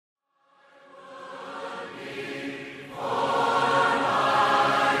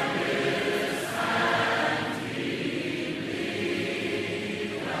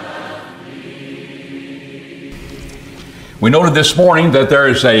We noted this morning that there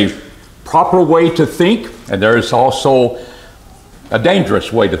is a proper way to think, and there is also a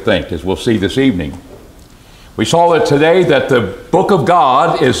dangerous way to think, as we'll see this evening. We saw that today that the book of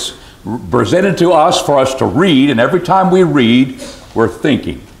God is presented to us for us to read, and every time we read, we're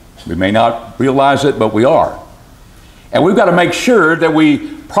thinking. We may not realize it, but we are. And we've got to make sure that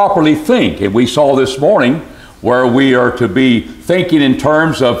we properly think. And we saw this morning where we are to be thinking in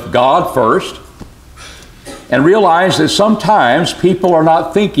terms of God first, and realize that sometimes people are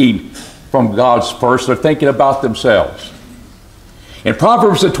not thinking from God's first, they're thinking about themselves. In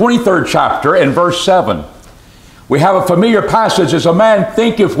Proverbs, the 23rd chapter, and verse 7, we have a familiar passage, as a man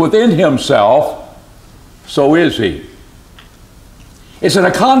thinketh within himself, so is he. It's in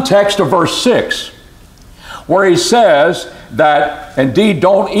a context of verse 6, where he says that, indeed,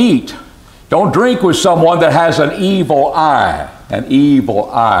 don't drink with someone that has an evil eye, an evil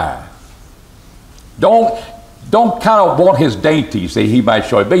eye. Don't kind of want his dainties that he might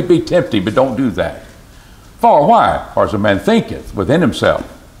show. It may be tempting, but don't do that. For why? For as a man thinketh within himself,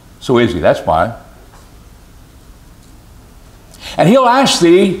 so is he. That's why. And he'll ask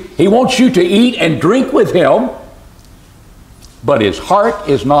thee, he wants you to eat and drink with him, but his heart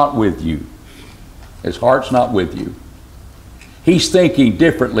is not with you. His heart's not with you. He's thinking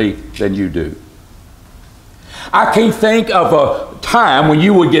differently than you do. I can't think of a time when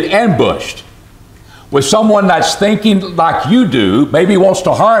you would get ambushed with someone that's thinking like you do, maybe wants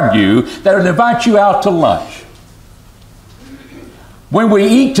to harm you, that would invite you out to lunch. When we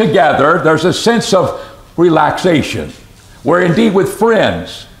eat together, there's a sense of relaxation. We're indeed with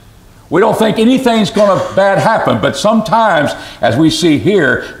friends. We don't think anything's going to bad happen, but sometimes, as we see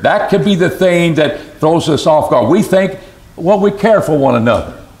here, that could be the thing that throws us off guard. We think, well, we care for one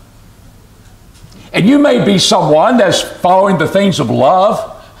another. And you may be someone that's following the things of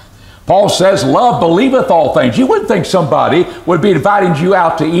love. Paul says, love believeth all things. You wouldn't think somebody would be inviting you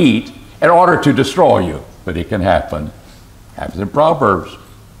out to eat in order to destroy you, but it can happen. It happens in Proverbs.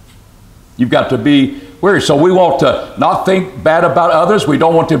 You've got to be wary. So we want to not think bad about others. We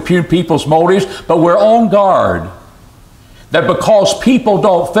don't want to impugn people's motives, but we're on guard that because people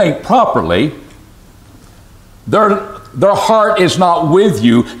don't think properly, their heart is not with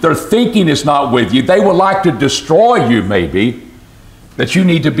you, their thinking is not with you, they would like to destroy you maybe, that you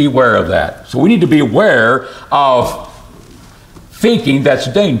need to be aware of that. So we need to be aware of thinking that's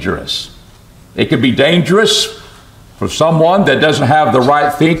dangerous. It could be dangerous for someone that doesn't have the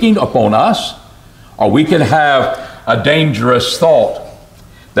right thinking upon us, or we can have a dangerous thought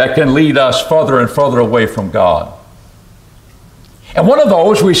that can lead us further and further away from God. And one of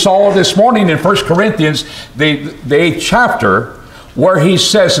those we saw this morning in 1 Corinthians, the 8th chapter, where he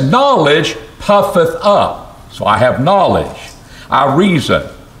says, knowledge puffeth up. So I have knowledge. I reason.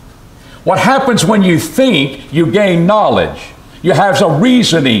 What happens when you think, you gain knowledge. You have a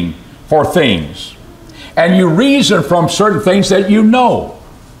reasoning for things. And you reason from certain things that you know.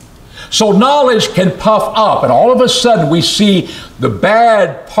 So knowledge can puff up, and all of a sudden we see the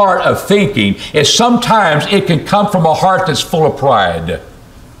bad part of thinking is sometimes it can come from a heart that's full of pride.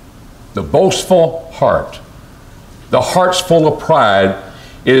 The boastful heart. The heart's full of pride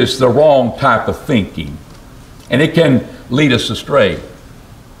is the wrong type of thinking, and it can lead us astray.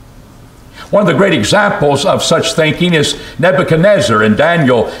 One of the great examples of such thinking is Nebuchadnezzar in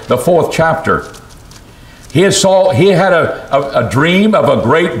Daniel, the 4th chapter. He had a dream of a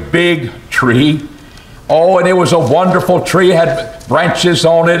great big tree. Oh, and it was a wonderful tree. It had branches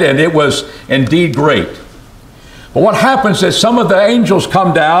on it, and it was indeed great. But what happens is some of the angels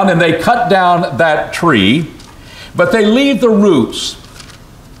come down, and they cut down that tree, but they leave the roots.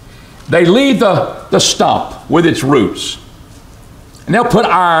 They leave the stump with its roots. And they'll put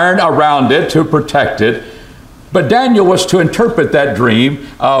iron around it to protect it. But Daniel was to interpret that dream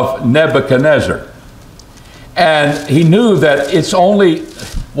of Nebuchadnezzar. And he knew that it's only,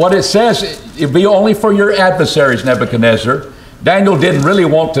 what it says, it'd be only for your adversaries, Nebuchadnezzar. Daniel didn't really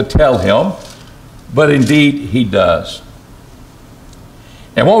want to tell him, but indeed he does.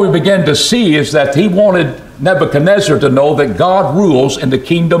 And what we begin to see is that he wanted Nebuchadnezzar to know that God rules in the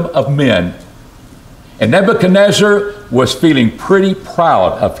kingdom of men. And Nebuchadnezzar was feeling pretty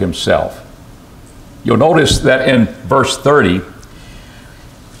proud of himself. You'll notice that in verse 30,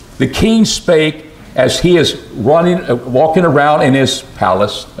 the king spake as he is walking around in his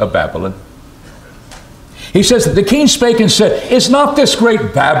palace of Babylon. He says that the king spake and said, is not this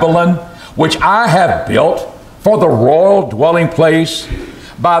great Babylon, which I have built for the royal dwelling place,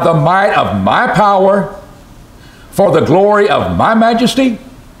 by the might of my power, for the glory of my majesty?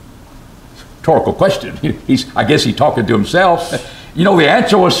 Rhetorical question. I guess he's talking to himself. You know, the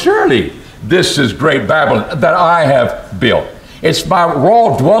answer was surely this is great Babylon that I have built. It's my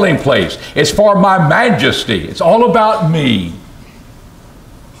royal dwelling place. It's for my majesty. It's all about me.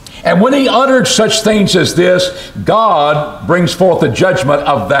 And when he uttered such things as this, God brings forth the judgment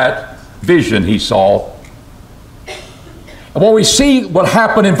of that vision he saw. And when we see what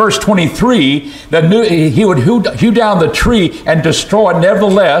happened in verse 23, that he would hew down the tree and destroy it.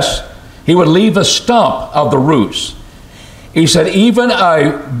 Nevertheless, he would leave a stump of the roots. He said, even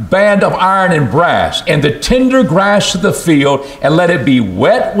a band of iron and brass, and the tender grass of the field, and let it be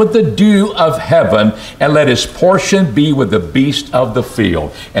wet with the dew of heaven, and let his portion be with the beast of the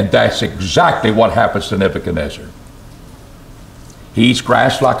field. And that's exactly what happens to Nebuchadnezzar. He eats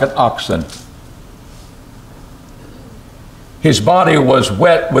grass like an oxen. His body was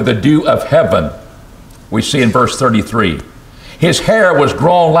wet with the dew of heaven. We see in verse 33. His hair was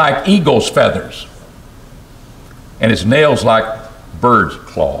grown like eagle's feathers, and his nails like bird's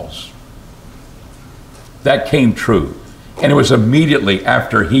claws. That came true. And it was immediately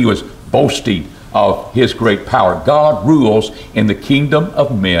after he was boasting of his great power. God rules in the kingdom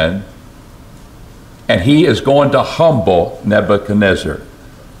of men, and he is going to humble Nebuchadnezzar.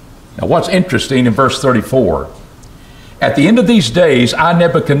 Now what's interesting in verse 34, at the end of these days, I,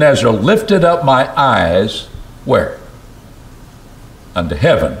 Nebuchadnezzar, lifted up my eyes, where? Unto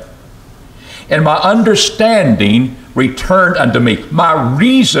heaven. And my understanding returned unto me. My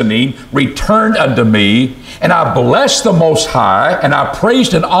reasoning returned unto me. And I blessed the Most High, and I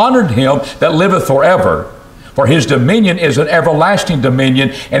praised and honored him that liveth forever. For his dominion is an everlasting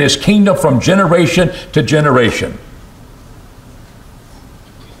dominion, and his kingdom from generation to generation.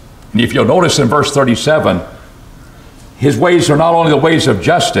 And if you'll notice in verse 37, his ways are not only the ways of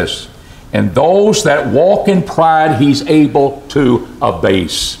justice, and those that walk in pride he's able to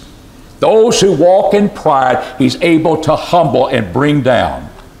abase. Those who walk in pride, he's able to humble and bring down.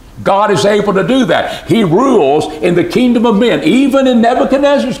 God is able to do that. He rules in the kingdom of men, even in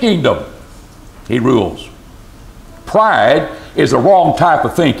Nebuchadnezzar's kingdom. He rules. Pride is the wrong type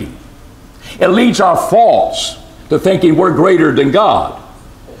of thinking. It leads our thoughts to thinking we're greater than God.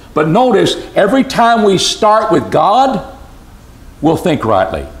 But notice, every time we start with God, we'll think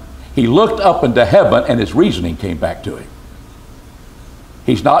rightly. He looked up into heaven and his reasoning came back to him.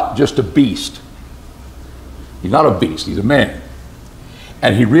 He's not just a beast. He's not a beast, he's a man.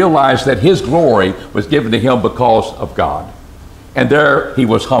 And he realized that his glory was given to him because of God. And there he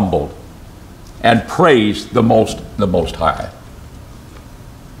was humbled and praised the Most High.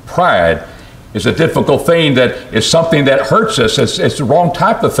 Pride is a difficult thing that is something that hurts us. It's the wrong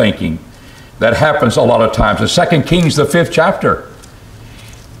type of thinking that happens a lot of times. In 2 Kings, the 5th chapter,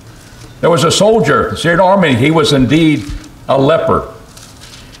 there was a soldier, the Syrian army. He was indeed a leper.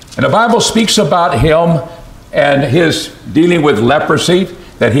 And the Bible speaks about him and his dealing with leprosy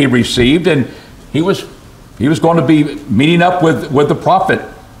that he received. And he was going to be meeting up with the prophet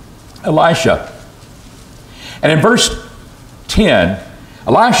Elisha. And in verse 10,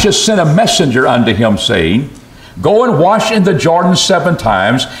 Elisha sent a messenger unto him, saying, Go and wash in the Jordan 7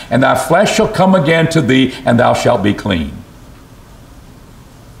 times, and thy flesh shall come again to thee, and thou shalt be clean.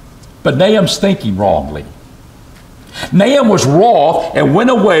 But Nahum's thinking wrongly. Nahum was wroth and went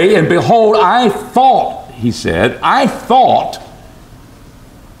away, and behold, I thought, he said, I thought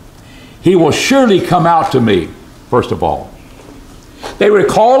he will surely come out to me, first of all. They would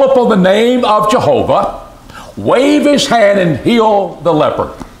call upon the name of Jehovah, wave his hand and heal the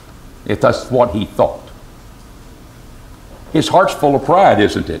leper, if that's what he thought. His heart's full of pride,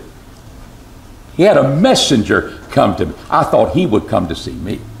 isn't it? He had a messenger come to me. I thought he would come to see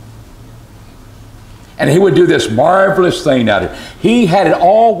me. And he would do this marvelous thing out of it. He had it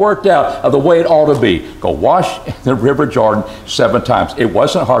all worked out of the way it ought to be. Go wash in the river Jordan 7 times. It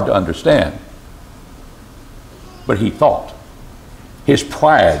wasn't hard to understand. But he thought. His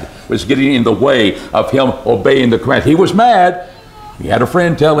pride was getting in the way of him obeying the command. He was mad. He had a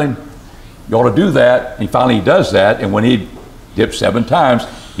friend tell him, you ought to do that. And finally he does that. And when he dipped 7 times,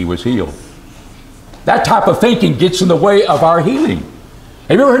 he was healed. That type of thinking gets in the way of our healing.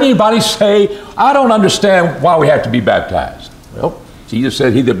 Have you ever heard anybody say, I don't understand why we have to be baptized? Well, Jesus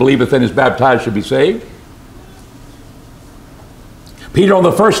said, he that believeth and is baptized should be saved. Peter, on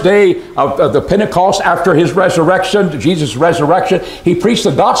the first day of the Pentecost, after his resurrection, Jesus' resurrection, he preached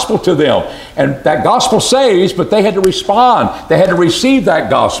the gospel to them. And that gospel saves, but they had to respond. They had to receive that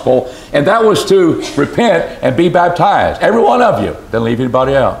gospel, and that was to repent and be baptized. Every one of you. Didn't leave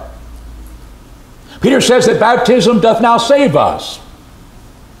anybody out. Peter says that baptism doth now save us.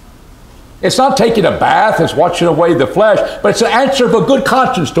 It's not taking a bath, it's washing away the flesh, but it's an answer of a good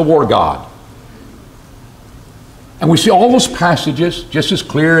conscience toward God. And we see all those passages just as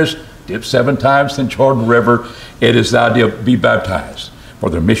clear as Dip 7 times in Jordan River. It is the idea of be baptized for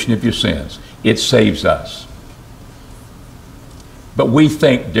the remission of your sins. It saves us. But we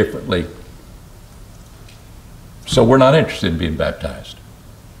think differently. So we're not interested in being baptized.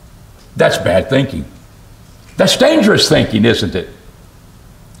 That's bad thinking. That's dangerous thinking, isn't it?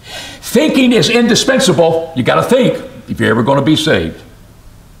 Thinking is indispensable. You got to think if you're ever going to be saved.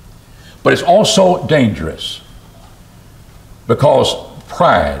 But it's also dangerous because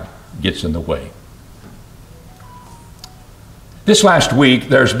pride gets in the way. This last week,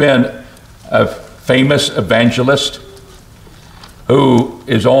 there's been a famous evangelist who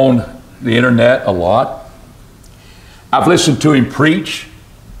is on the internet a lot. I've listened to him preach.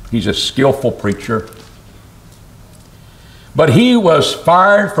 He's a skillful preacher. But he was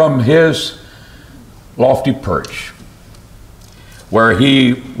fired from his lofty perch where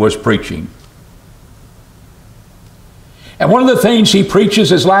he was preaching. And one of the things he preaches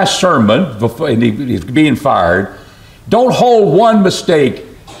his last sermon, before he's being fired, don't hold one mistake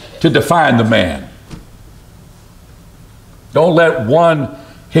to define the man. Don't let one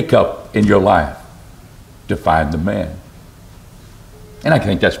hiccup in your life define the man. And I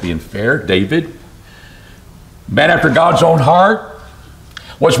think that's being fair. David, man after God's own heart,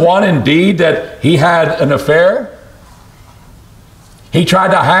 was one indeed that he had an affair. He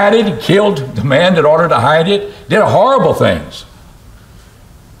tried to hide it. He killed the man in order to hide it. Did horrible things.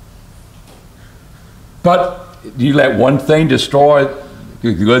 But you let one thing destroy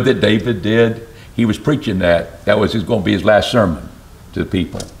the good that David did? He was preaching that. That was going to be his last sermon to the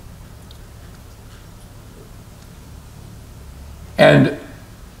people. And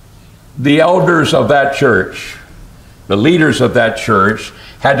the elders of that church, the leaders of that church,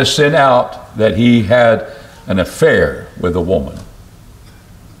 had to send out that he had an affair with a woman.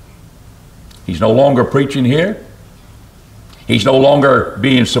 He's no longer preaching here. He's no longer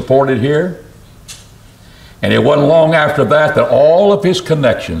being supported here. And it wasn't long after that that all of his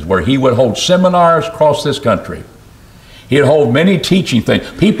connections, where he would hold seminars across this country, he'd hold many teaching things.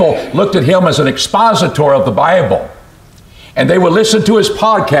 People looked at him as an expositor of the Bible. And they would listen to his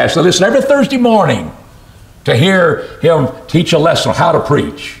podcast. They listen every Thursday morning to hear him teach a lesson on how to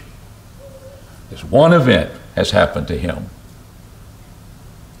preach. This one event has happened to him.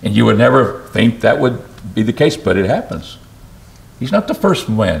 And you would never think that would be the case, but it happens. He's not the first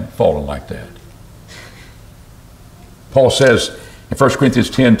man fallen like that. Paul says in 1 Corinthians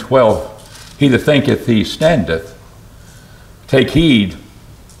 10:12, he that thinketh he standeth, take heed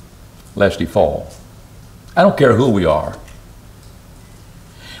lest he fall. I don't care who we are.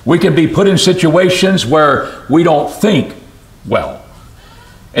 We can be put in situations where we don't think well.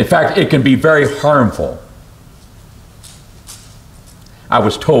 In fact, it can be very harmful. I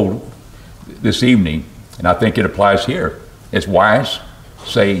was told this evening, and I think it applies here, it's wise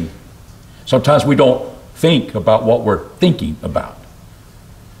saying, sometimes we don't think about what we're thinking about.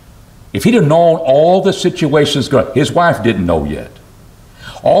 If he'd have known all the situations, his wife didn't know yet.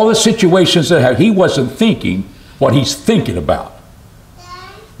 All the situations that he wasn't thinking what he's thinking about.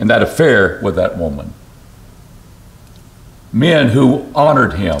 And that affair with that woman. Men who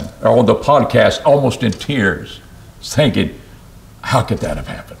honored him are on the podcast almost in tears, thinking, how could that have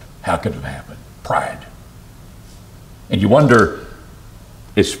happened? How could it have happened? Pride. And you wonder,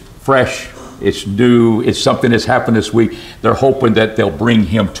 it's fresh, it's new, it's something that's happened this week. They're hoping that they'll bring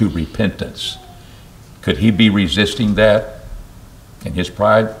him to repentance. Could he be resisting that in his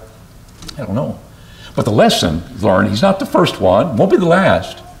pride? I don't know. But the lesson learned, he's not the first one, won't be the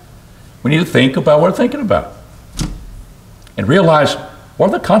last. We need to think about what we're thinking about and realize what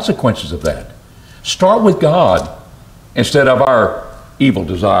are the consequences of that. Start with God instead of our evil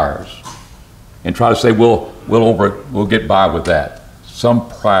desires and try to say we'll get by with that. Some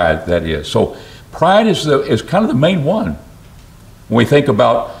pride, that is. So pride is kind of the main one when we think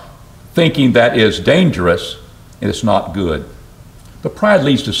about thinking that is dangerous and it's not good. But pride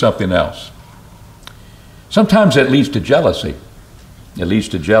leads to something else. Sometimes it leads to jealousy. It leads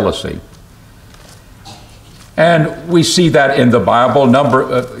to jealousy. And we see that in the Bible, a number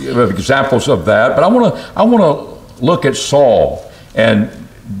of examples of that. But I want to look at Saul and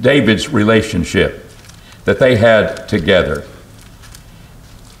David's relationship that they had together.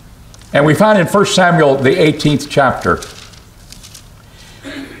 And we find in 1 Samuel, the 18th chapter,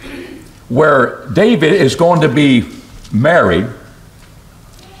 where David is going to be married.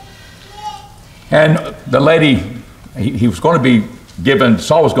 And the lady, he was going to be given,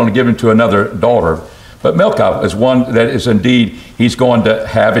 Saul was going to give him to another daughter. But Milcah is one that is indeed he's going to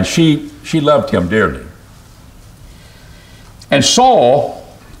have, and she loved him dearly. And Saul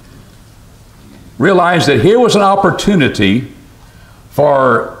realized that here was an opportunity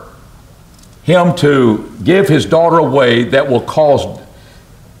for him to give his daughter away that will cause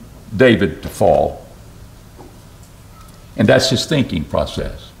David to fall. And that's his thinking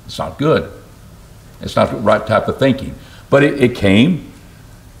process. It's not good. It's not the right type of thinking. But it came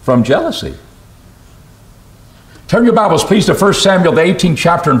from jealousy. Turn your Bibles, please, to 1 Samuel, the 18th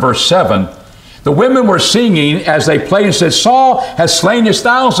chapter and verse 7. The women were singing as they played and said, Saul has slain his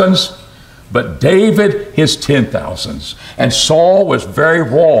thousands, but David his 10,000s. And Saul was very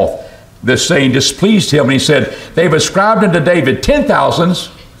wroth. This saying displeased him, and he said, they've ascribed unto David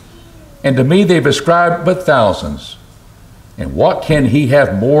 10,000s, and to me they've ascribed but thousands. And what can he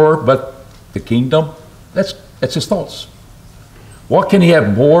have more but the kingdom? That's his thoughts. What can he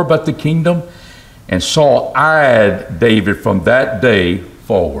have more but the kingdom? And Saul eyed David from that day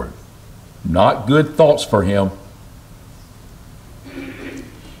forward. Not good thoughts for him.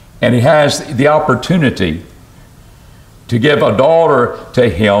 And he has the opportunity to give a daughter to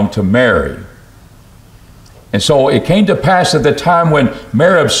him to marry. And so it came to pass at the time when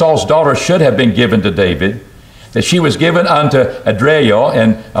Merab, Saul's daughter, should have been given to David, that she was given unto Adriel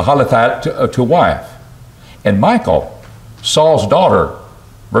and Ahalithat to wife. And Michal, Saul's daughter,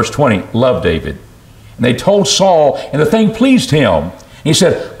 verse 20, loved David. And they told Saul, and the thing pleased him. And he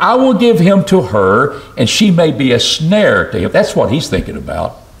said, I will give him to her, and she may be a snare to him. That's what he's thinking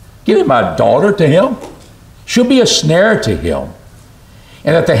about. Giving my daughter to him? She'll be a snare to him.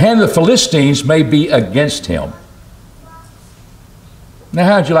 And that the hand of the Philistines may be against him. Now,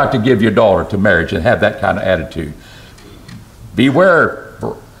 how'd you like to give your daughter to marriage and have that kind of attitude? Beware,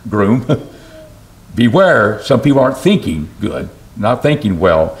 groom. Beware, some people aren't thinking good, not thinking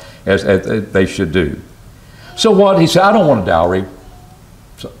well as they should do. So what? He said, I don't want a dowry,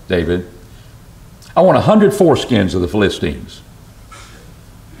 David. I want 100 foreskins of the Philistines.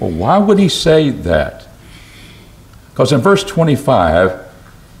 Well, why would he say that? Because in verse 25,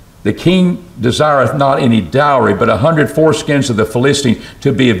 the king desireth not any dowry, but 100 foreskins of the Philistines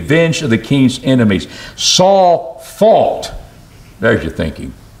to be avenged of the king's enemies. Saul fought. There's your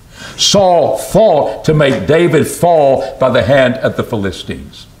thinking. Saul fought to make David fall by the hand of the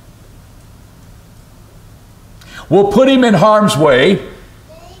Philistines. We'll put him in harm's way,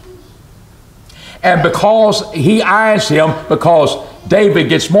 and because he eyes him, because David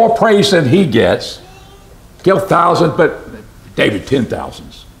gets more praise than he gets, killed thousands, but David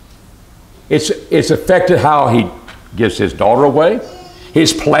 10,000s. It's affected how he gives his daughter away.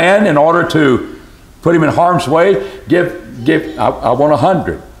 His plan in order to put him in harm's way, I want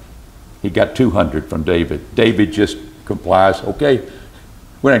 100. He got 200 from David. David just complies. Okay,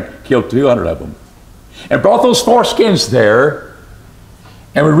 we're going to kill 200 of them. And brought those foreskins there,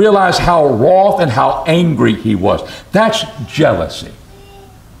 and we realize how wroth and how angry he was. That's jealousy.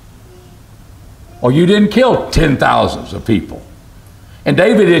 Or you didn't kill 10,000s of people. And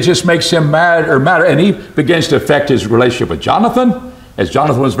David, it just makes him mad or madder, and he begins to affect his relationship with Jonathan, as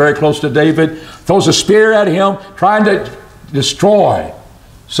Jonathan was very close to David, throws a spear at him, trying to destroy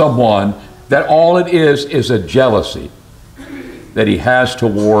someone, that all it is a jealousy that he has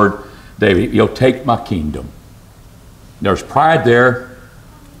toward David. You'll take my kingdom. There's pride there,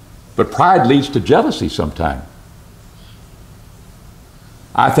 but pride leads to jealousy sometimes.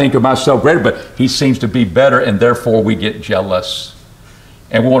 I think of myself greater, but he seems to be better, and therefore we get jealous.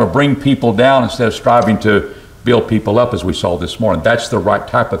 And we want to bring people down instead of striving to build people up, as we saw this morning. That's the right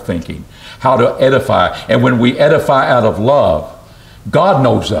type of thinking. How to edify. And when we edify out of love, God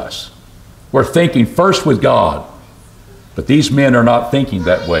knows us. We're thinking first with God. But these men are not thinking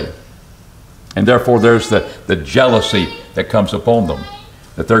that way. And therefore there's the jealousy that comes upon them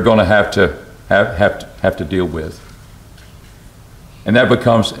that they're going to have to deal with. And that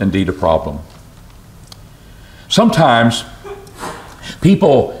becomes indeed a problem. Sometimes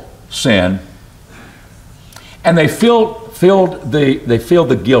people sin, and they feel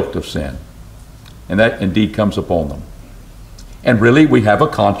the guilt of sin, and that indeed comes upon them. And really, we have a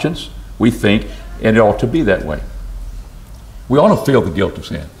conscience. We think, and it ought to be that way. We ought to feel the guilt of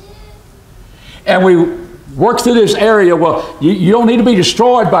sin, and we work through this area. Well, you don't need to be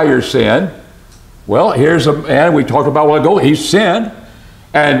destroyed by your sin. Well, here's a man we talked about a while ago. He's sinned,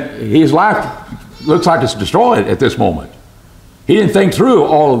 and his life looks like it's destroyed at this moment. He didn't think through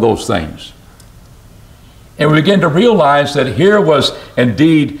all of those things. And we begin to realize that here was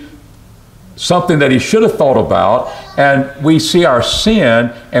indeed something that he should have thought about, and we see our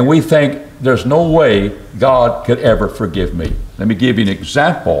sin and we think there's no way God could ever forgive me. Let me give you an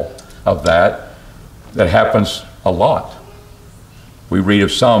example of that happens a lot. We read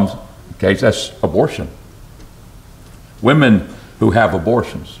of some cases, that's abortion. Women who have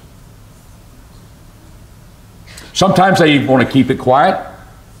abortions. Sometimes they want to keep it quiet.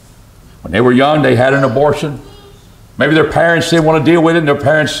 When they were young, they had an abortion. Maybe their parents didn't want to deal with it, and their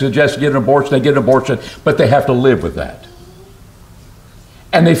parents suggest get an abortion. They get an abortion, but they have to live with that.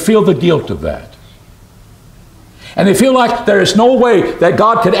 And they feel the guilt of that. And they feel like there is no way that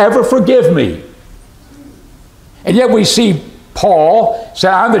God could ever forgive me. And yet we see Paul say,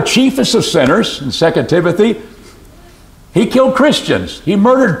 I'm the chiefest of sinners in 2 Timothy. He killed Christians. He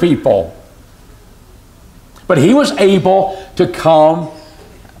murdered people. But he was able to come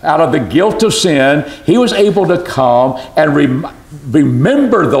out of the guilt of sin. He was able to come and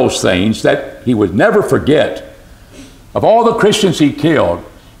remember those things that he would never forget. Of all the Christians he killed,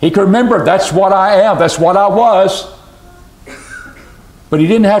 he could remember, that's what I am, that's what I was. But he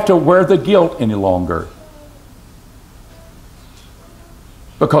didn't have to wear the guilt any longer,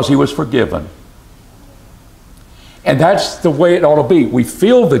 because he was forgiven. And that's the way it ought to be. We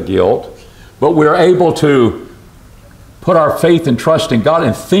feel the guilt, but we're able to put our faith and trust in God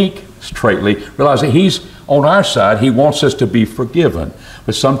and think straightly, realize that He's on our side. He wants us to be forgiven.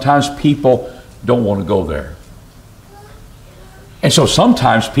 But sometimes people don't want to go there. And so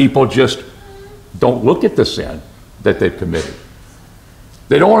sometimes people just don't look at the sin that they've committed.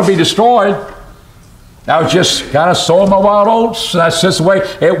 They don't want to be destroyed. I was just kind of sowing my wild oats. That's just the way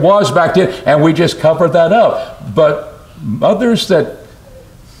it was back then, and we just covered that up. But mothers that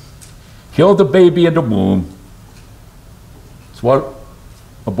kill the baby in the womb, it's what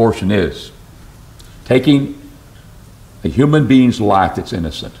abortion is. Taking a human being's life that's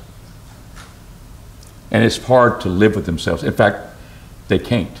innocent. And it's hard to live with themselves. In fact, they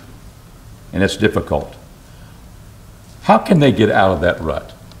can't. And it's difficult. How can they get out of that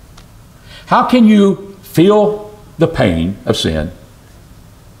rut? How can you feel the pain of sin,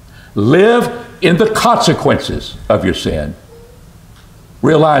 live in the consequences of your sin,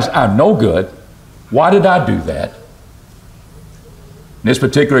 realize I'm no good, why did I do that? In this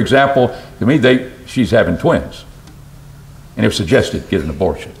particular example, to me, she's having twins. And it was suggested get an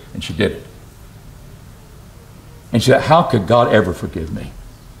abortion, and she did it. And she said, how could God ever forgive me?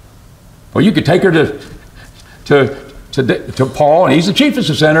 Well, you could take her to Paul, and he's the chiefest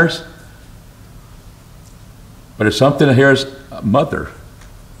of sinners. But it's something here as a mother.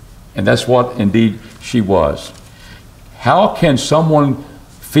 And that's what indeed she was. How can someone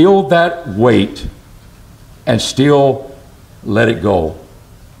feel that weight and still let it go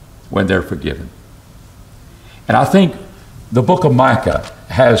when they're forgiven? And I think the book of Micah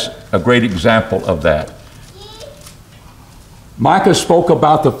has a great example of that. Micah spoke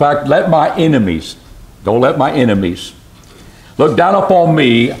about the fact, let my enemies, don't let my enemies look down upon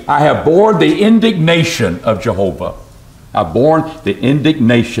me. I have borne the indignation of Jehovah. I've borne the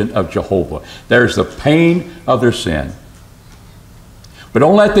indignation of Jehovah. There's the pain of their sin. But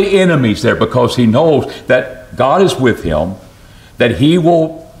don't let the enemies there, because he knows that God is with him, that he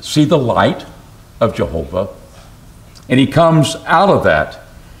will see the light of Jehovah, and he comes out of that,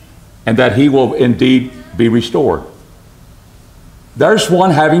 and that he will indeed be restored. There's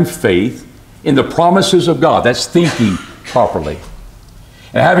one having faith in the promises of God. That's thinking properly.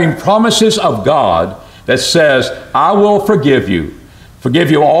 And having promises of God that says, I will forgive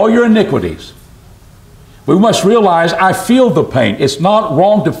you all your iniquities. We must realize I feel the pain. It's not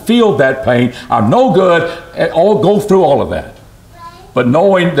wrong to feel that pain. I'm no good. I'll go through all of that. But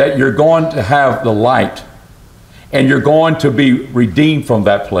knowing that you're going to have the light and you're going to be redeemed from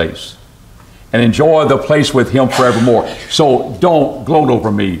that place and enjoy the place with him forevermore. So don't gloat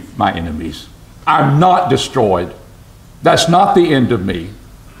over me, my enemies. I'm not destroyed. That's not the end of me.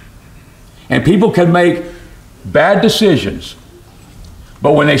 And people can make bad decisions,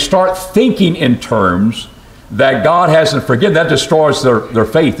 but when they start thinking in terms that God hasn't forgiven, that destroys their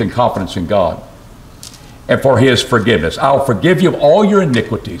faith and confidence in God and for his forgiveness. I'll forgive you of all your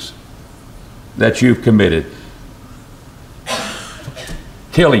iniquities that you've committed.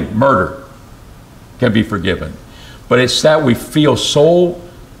 Killing, murder can be forgiven. But it's that we feel so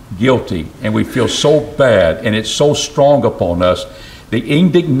guilty and we feel so bad and it's so strong upon us, the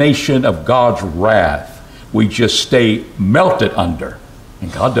indignation of God's wrath, we just stay melted under.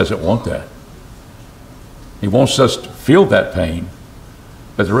 And God doesn't want that. He wants us to feel that pain,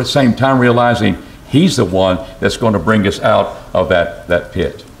 but at the same time realizing he's the one that's going to bring us out of that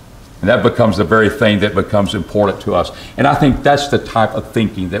pit. And that becomes the very thing that becomes important to us. And I think that's the type of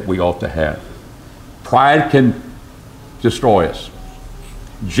thinking that we ought to have. Pride can destroy us.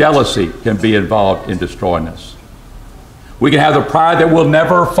 Jealousy can be involved in destroying us. We can have the pride that we'll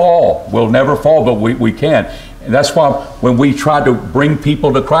never fall. We'll never fall, but we can. And that's why when we try to bring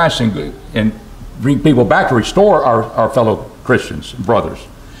people to Christ and bring people back to restore our fellow Christians and brothers,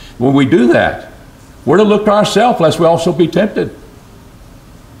 when we do that, we're to look to ourselves lest we also be tempted.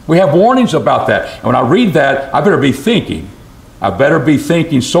 We have warnings about that. And when I read that, I better be thinking. I better be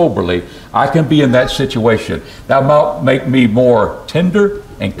thinking soberly. I can be in that situation. That might make me more tender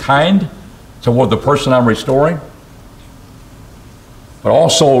and kind toward the person I'm restoring. But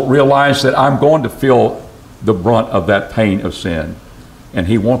also realize that I'm going to feel the brunt of that pain of sin. And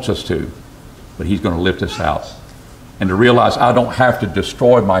he wants us to. But he's going to lift us out. And to realize I don't have to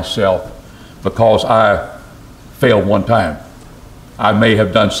destroy myself because I failed one time. I may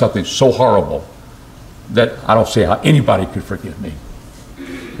have done something so horrible that I don't see how anybody could forgive me.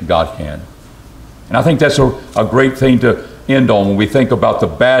 God can. And I think that's a great thing to end on when we think about the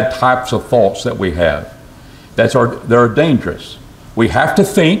bad types of thoughts that we have. They're dangerous. We have to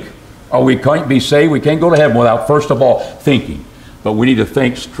think, or we can't be saved. We can't go to heaven without, first of all, thinking. But we need to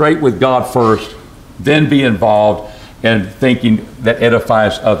think straight with God first, then be involved in thinking that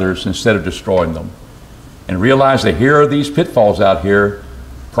edifies others instead of destroying them. And realize that here are these pitfalls out here.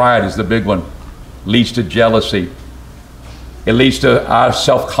 Pride is the big one. Leads to jealousy. It leads to our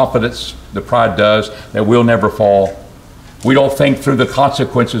self-confidence, the pride does, that we'll never fall. We don't think through the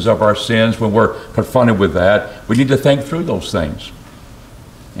consequences of our sins when we're confronted with that. We need to think through those things.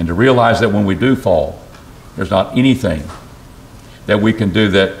 And to realize that when we do fall, there's not anything that we can do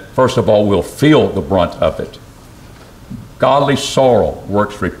that, first of all, we'll feel the brunt of it. Godly sorrow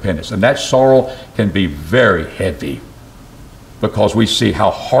works repentance, and that sorrow can be very heavy because we see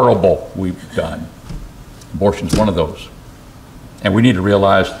how horrible we've done. Abortion's one of those. And we need to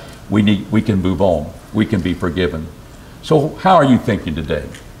realize we can move on. We can be forgiven. So how are you thinking today?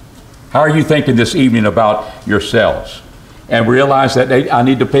 How are you thinking this evening about yourselves? And realize that I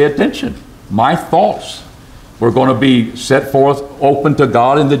need to pay attention. My thoughts were going to be set forth open to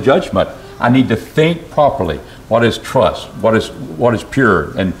God in the judgment. I need to think properly. What is trust? What is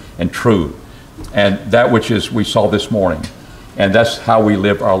pure and true? And that which is we saw this morning. And that's how we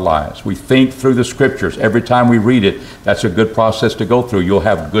live our lives. We think through the scriptures. Every time we read it, that's a good process to go through. You'll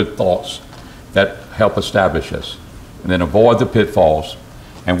have good thoughts that help establish us. And then avoid the pitfalls.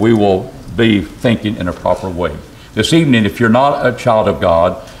 And we will be thinking in a proper way. This evening, if you're not a child of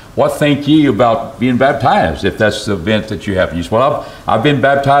God, what think ye about being baptized, if that's the event that you have? You say, well, I've been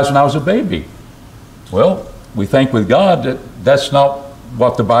baptized when I was a baby. Well, we think with God that that's not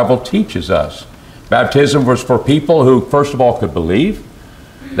what the Bible teaches us. Baptism was for people who, first of all, could believe.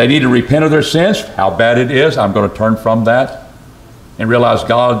 They need to repent of their sins, how bad it is. I'm going to turn from that and realize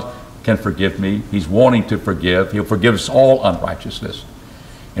God can forgive me. He's wanting to forgive. He'll forgive us all unrighteousness.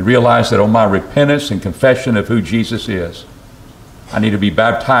 And realize that on my repentance and confession of who Jesus is, I need to be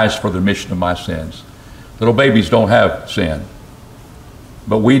baptized for the remission of my sins. Little babies don't have sin,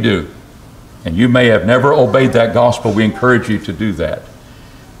 but we do. And you may have never obeyed that gospel. We encourage you to do that.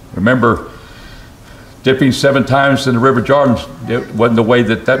 Remember, dipping 7 times in the river Jordan, it wasn't the way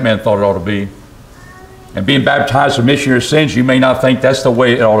that man thought it ought to be. And being baptized for remission of your sins, you may not think that's the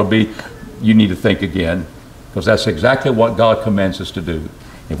way it ought to be. You need to think again, because that's exactly what God commands us to do.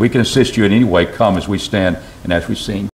 If we can assist you in any way, come as we stand and as we sing.